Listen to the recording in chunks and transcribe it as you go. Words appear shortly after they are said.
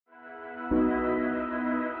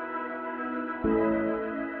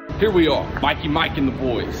Here we are, Mikey Mike and the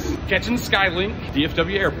boys, catching Skylink,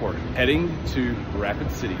 DFW Airport, heading to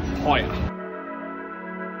Rapid City, Hoya.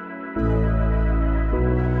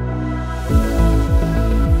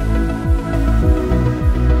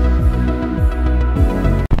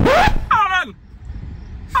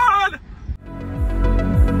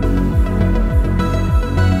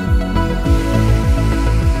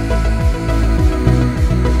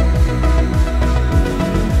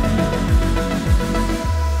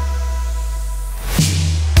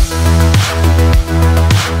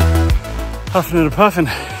 Huffing and a puffing.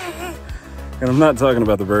 And I'm not talking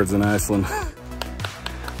about the birds in Iceland.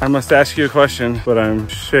 I must ask you a question, but I'm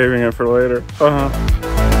shaving it for later.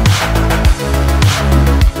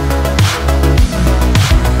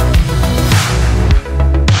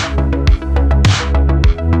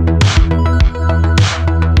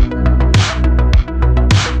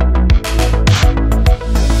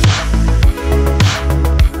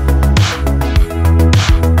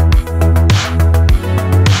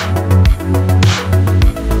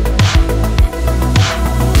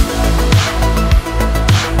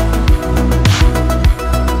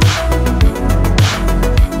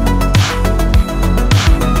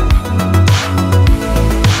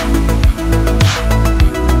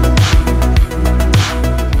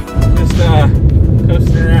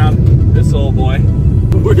 Coasting around this old boy.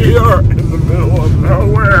 We are in the middle of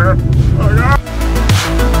nowhere.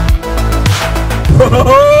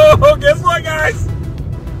 Oh, guess what, guys?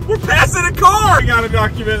 We're passing a car. We gotta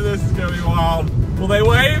document this. It's gonna be wild. Will they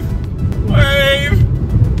wave? Wave!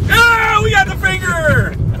 Ah, we got the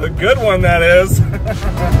finger. The good one, that is.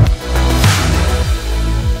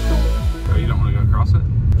 Oh, you don't want to go across it?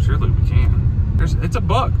 Surely we can. It's a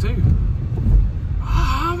buck too.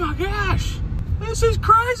 Oh my gosh. This is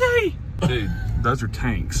crazy! Dude, those are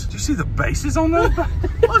tanks. Do you see the bases on those?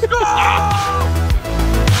 Let's go!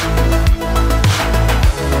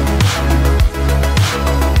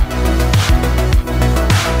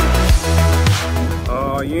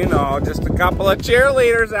 Oh, you know, just a couple of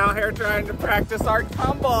cheerleaders out here trying to practice our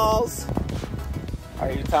tumbles.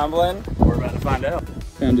 Are you tumbling? We're about to find out.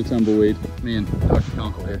 Found a tumbleweed. Me and Dr.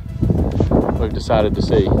 Conkle here. We've decided to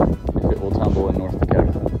see if it will tumble in North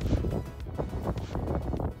Dakota.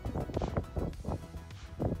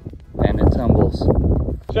 And it tumbles.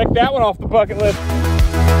 Check that one off the bucket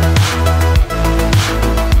list.